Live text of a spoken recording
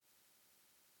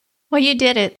Well, you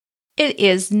did it. It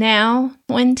is now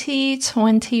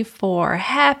 2024.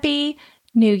 Happy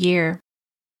New Year.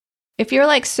 If you're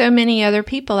like so many other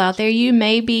people out there, you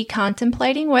may be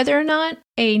contemplating whether or not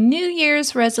a New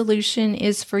Year's resolution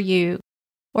is for you,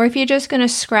 or if you're just going to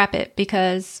scrap it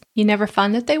because you never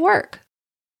find that they work.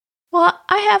 Well,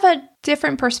 I have a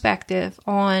different perspective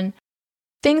on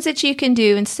things that you can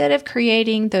do instead of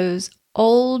creating those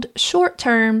old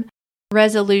short-term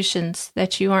resolutions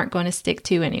that you aren't going to stick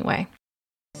to anyway.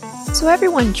 So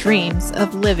everyone dreams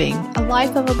of living a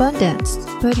life of abundance,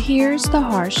 but here's the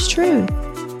harsh truth.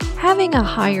 Having a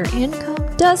higher income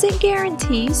doesn't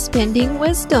guarantee spending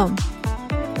wisdom,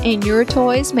 and your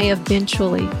toys may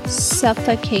eventually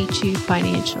suffocate you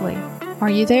financially. Are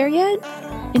you there yet?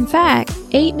 In fact,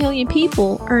 8 million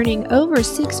people earning over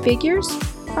 6 figures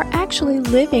are actually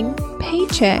living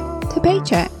paycheck to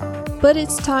paycheck. But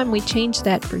it's time we change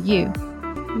that for you.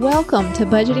 Welcome to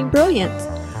Budgeting Brilliance,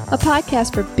 a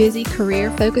podcast for busy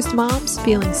career-focused moms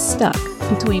feeling stuck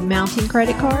between mounting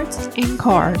credit cards and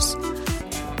cars.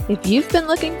 If you've been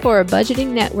looking for a budgeting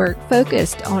network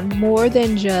focused on more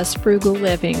than just frugal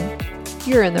living,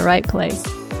 you're in the right place.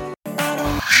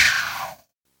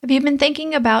 Have you been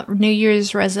thinking about New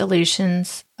Year's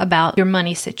resolutions about your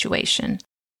money situation?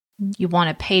 You want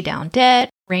to pay down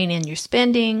debt, rein in your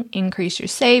spending, increase your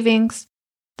savings.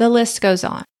 The list goes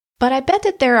on. But I bet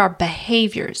that there are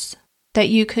behaviors that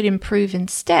you could improve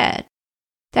instead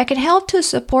that can help to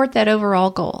support that overall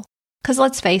goal. Because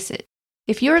let's face it,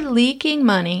 if you're leaking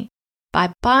money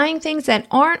by buying things that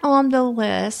aren't on the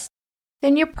list,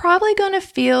 then you're probably going to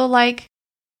feel like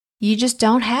you just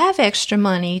don't have extra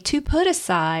money to put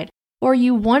aside, or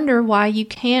you wonder why you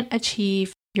can't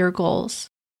achieve your goals.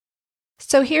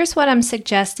 So here's what I'm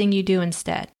suggesting you do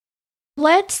instead.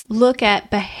 Let's look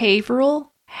at behavioral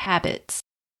habits,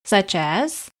 such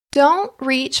as don't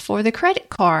reach for the credit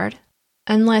card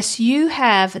unless you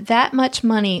have that much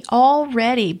money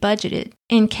already budgeted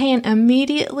and can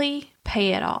immediately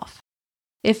pay it off.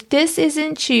 If this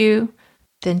isn't you,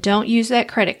 then don't use that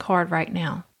credit card right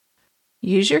now.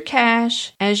 Use your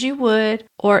cash as you would,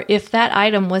 or if that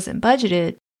item wasn't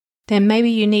budgeted, then maybe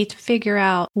you need to figure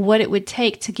out what it would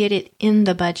take to get it in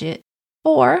the budget.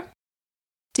 Or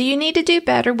do you need to do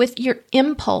better with your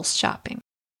impulse shopping?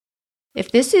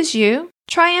 If this is you,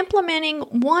 try implementing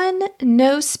one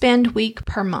no-spend week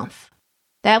per month.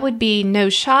 That would be no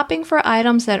shopping for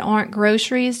items that aren't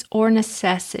groceries or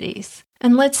necessities.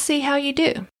 And let's see how you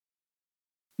do.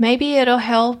 Maybe it'll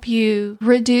help you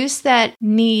reduce that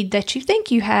need that you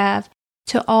think you have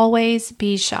to always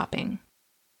be shopping.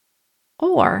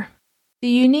 Or do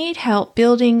you need help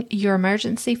building your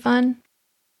emergency fund?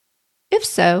 If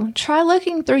so, try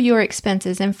looking through your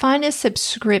expenses and find a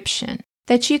subscription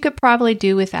that you could probably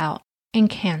do without and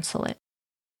cancel it.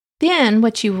 Then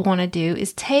what you want to do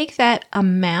is take that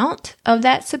amount of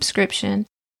that subscription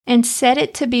and set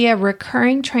it to be a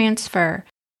recurring transfer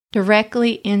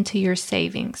directly into your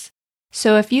savings.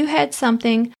 So if you had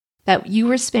something that you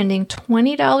were spending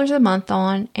 $20 a month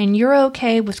on and you're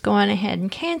okay with going ahead and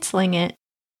canceling it,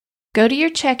 go to your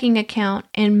checking account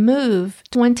and move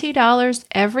 $20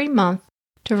 every month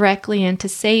directly into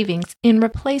savings in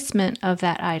replacement of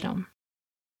that item.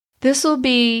 This will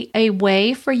be a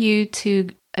way for you to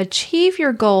achieve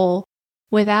your goal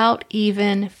without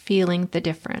even feeling the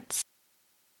difference.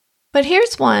 But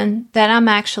here's one that I'm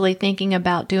actually thinking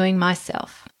about doing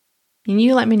myself. And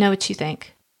you let me know what you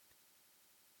think.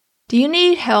 Do you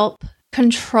need help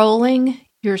controlling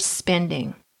your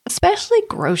spending, especially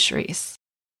groceries?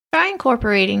 Try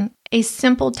incorporating a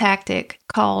simple tactic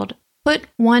called put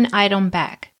one item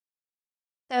back.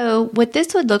 So what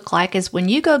this would look like is when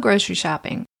you go grocery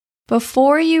shopping,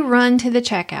 before you run to the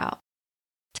checkout,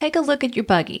 take a look at your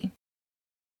buggy.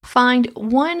 Find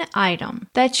one item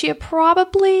that you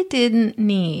probably didn't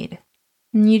need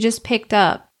and you just picked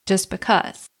up just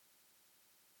because.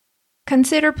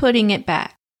 Consider putting it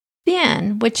back.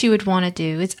 Then what you would want to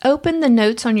do is open the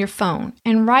notes on your phone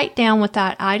and write down what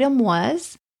that item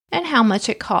was and how much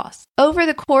it cost. Over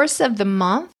the course of the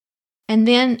month and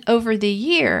then over the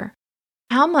year,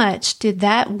 how much did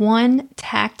that one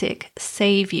tactic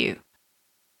save you?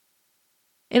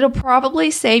 It'll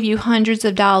probably save you hundreds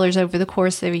of dollars over the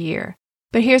course of a year.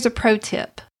 But here's a pro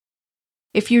tip.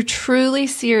 If you're truly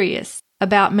serious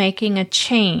about making a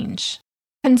change,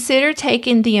 consider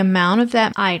taking the amount of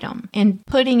that item and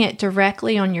putting it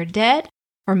directly on your debt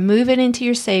or move it into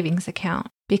your savings account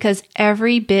because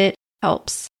every bit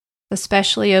helps,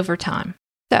 especially over time.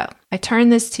 So I turn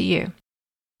this to you.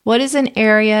 What is an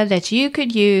area that you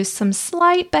could use some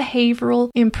slight behavioral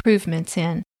improvements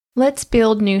in? Let's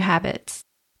build new habits.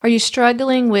 Are you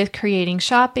struggling with creating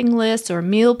shopping lists or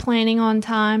meal planning on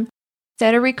time?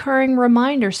 Set a recurring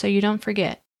reminder so you don't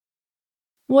forget.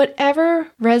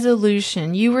 Whatever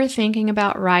resolution you were thinking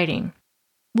about writing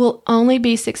will only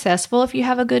be successful if you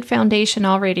have a good foundation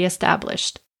already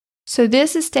established. So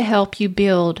this is to help you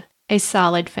build a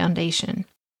solid foundation.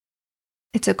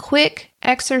 It's a quick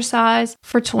exercise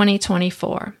for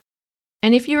 2024.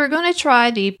 And if you are going to try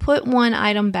the put one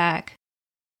item back,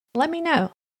 let me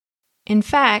know. In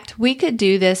fact, we could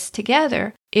do this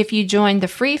together if you join the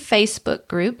free Facebook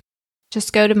group.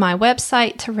 Just go to my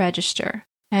website to register,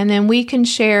 and then we can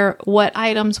share what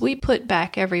items we put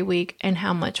back every week and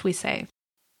how much we save.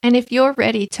 And if you're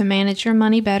ready to manage your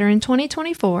money better in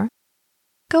 2024,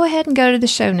 go ahead and go to the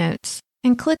show notes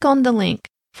and click on the link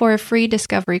for a free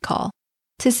discovery call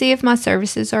to see if my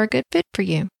services are a good fit for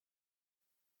you.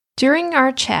 During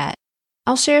our chat,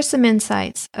 I'll share some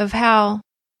insights of how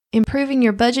improving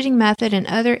your budgeting method in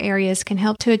other areas can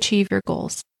help to achieve your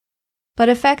goals. But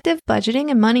effective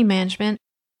budgeting and money management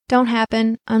don't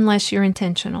happen unless you're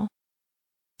intentional.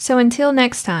 So until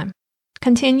next time,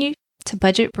 continue to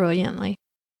budget brilliantly.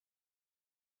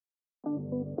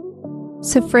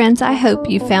 So friends, I hope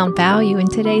you found value in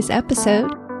today's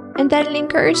episode and that it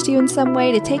encouraged you in some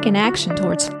way to take an action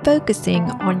towards focusing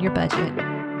on your budget.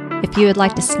 If you would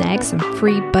like to snag some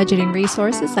free budgeting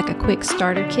resources like a quick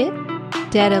starter kit,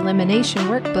 debt elimination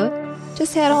workbook,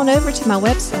 just head on over to my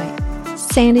website,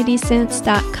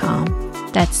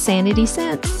 sanitysense.com. That's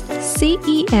SanitySense,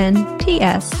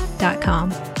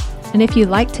 CENTS.com. And if you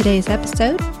liked today's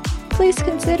episode, please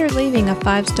consider leaving a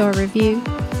 5-star review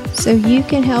so you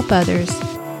can help others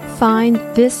find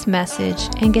this message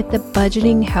and get the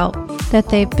budgeting help that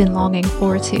they've been longing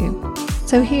for too.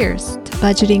 So here's to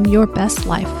budgeting your best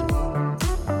life.